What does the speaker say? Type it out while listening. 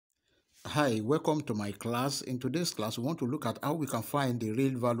Hi, welcome to my class. In today's class, we want to look at how we can find the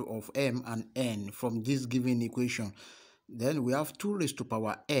real value of m and n from this given equation. Then we have 2 raised to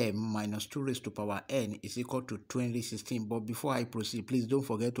power m minus 2 raised to power n is equal to 2016. But before I proceed, please don't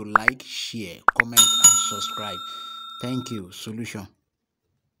forget to like, share, comment, and subscribe. Thank you. Solution.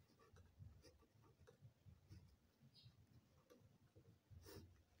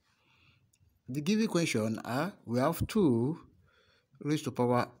 The given equation we have 2 raised to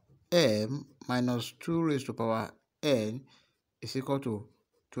power m minus 2 raised to power n is equal to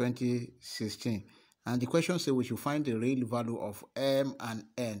 2016. And the question says we should find the real value of m and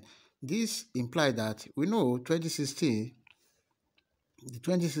n. This implies that we know 2016,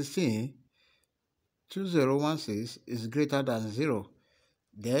 2016 is greater than 0.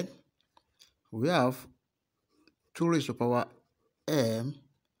 Then we have 2 raised to power m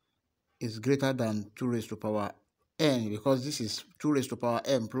is greater than 2 raised to power n, because this is 2 raised to power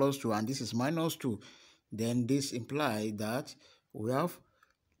m plus 2 and this is minus 2. Then this implies that we have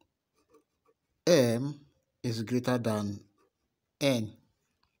m is greater than n.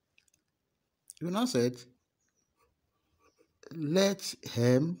 You now said let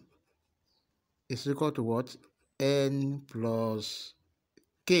m is equal to what? N plus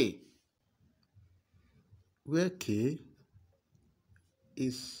k, where k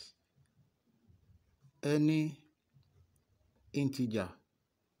is any integer.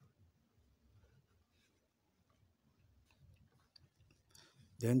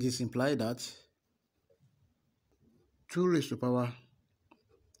 Then this implies that 2 raised to power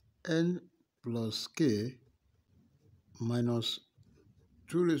n plus k minus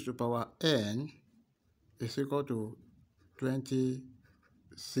 2 raised to power n is equal to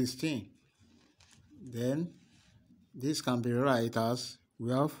 2016. Then this can be write as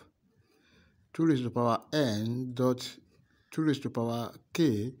we have 2 raised to power n dot 2 raised to power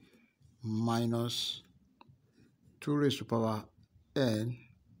k minus 2 raised to power n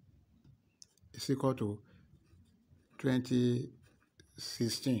is equal to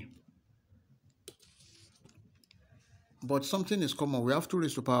 2016. But something is common. We have 2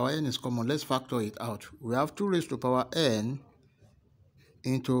 raised to power n is common. Let's factor it out. We have 2 raised to power n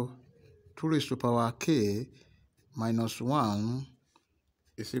into 2 raised to power k minus 1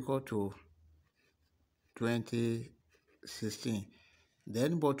 is equal to 2016.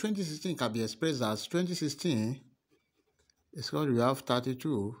 Then, but 2016 can be expressed as 2016 is equal to, we have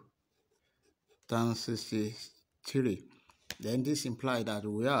 32 times 63. Then this implies that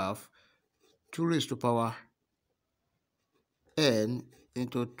we have 2 raised to power n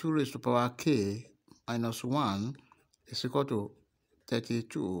into 2 raised to power k minus 1 is equal to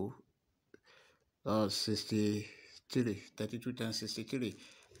 32 63. 32 times 63.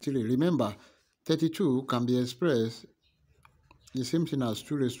 Remember, 32 can be expressed the same thing as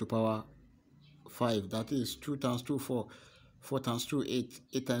 2 raised to power 5. That is 2 times 2, 4. 4 times 2, 8.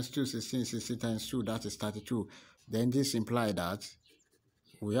 8 times 2, 16. 16 times 2, that is 32. Then this implies that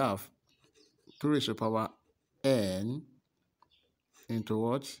we have 2 raised to power n into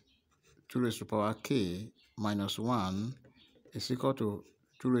what? 2 raised to power k minus 1 is equal to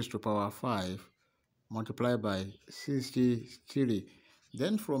 2 raised to power 5 multiplied by 63.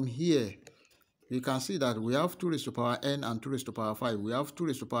 Then from here, you can see that we have 2 raised to power n and 2 raised to power 5. We have 2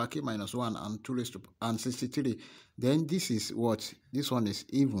 raised to power k minus 1 and 2 raised to and 63. Then this is what? This one is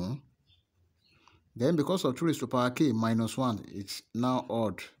even. Then because of 2 raised to power k minus 1, it's now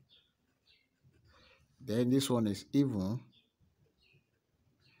odd. Then this one is even.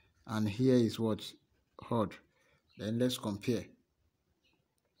 And here is what? Odd. Then let's compare.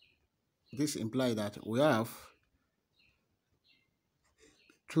 This implies that we have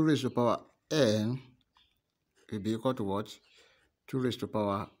 2 raised to power n will be equal to what? 2 raised to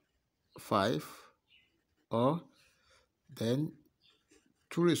power 5, or then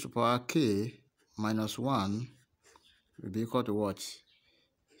 2 raised to power k minus 1 will be equal to what?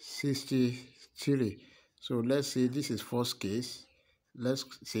 63. So let's say this is first case. Let's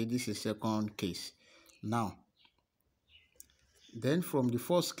say this is second case. Now, then from the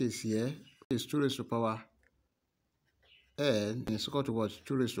first case here is 2 raised to power n is equal to what?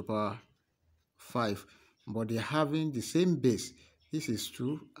 2 raised to power 5. But they're having the same base. This is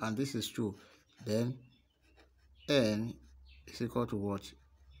 2 and this is 2. Then n is equal to what?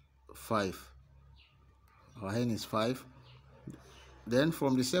 5. Our n is 5. Then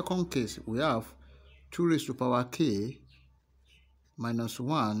from the second case, we have 2 raised to power k minus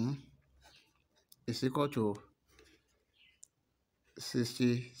 1 is equal to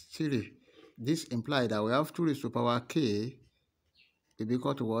 63. This implies that we have 2 raised to power k will be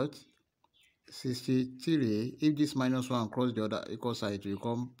equal to what? 63. If this minus 1 cross the other equal side, it will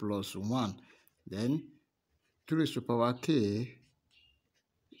become plus 1. Then 2 raised to power k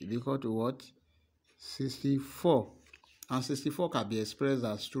is equal to what? 64. And 64 can be expressed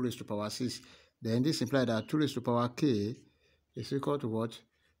as 2 raised to power 6. Then this implies that 2 raised to power k is equal to what?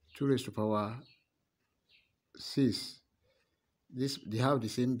 2 raised to power 6. They have the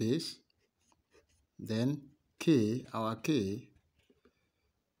same base. Then k, our k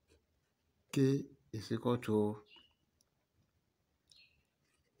is equal to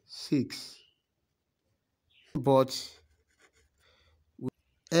 6. But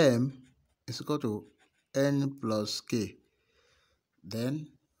m is equal to n plus k. Then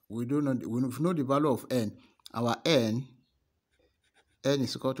we know the value of n. Our n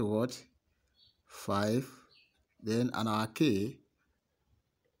is equal to what? 5. Then and our k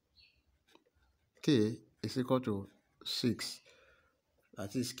is equal to 6.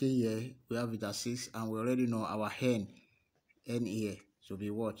 That is k here, we have it as 6, and we already know our n here should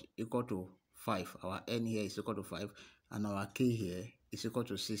be what? Equal to 5. Our n here is equal to 5, and our k here is equal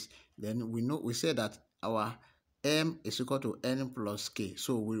to 6. Then we said that our m is equal to n plus k.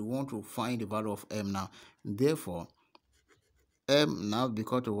 So we want to find the value of m now. Therefore, m now be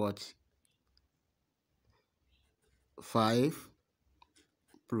equal to what? 5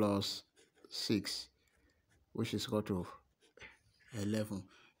 plus 6, which is equal to 11.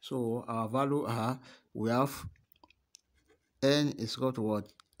 So our value we have n is equal to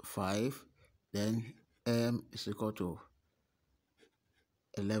what? 5. Then m is equal to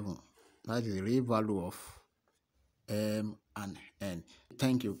 11. That is the real value of m and n.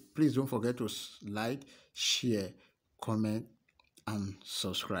 Thank you. Please don't forget to like, share, comment, and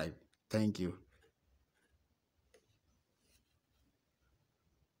subscribe. Thank you.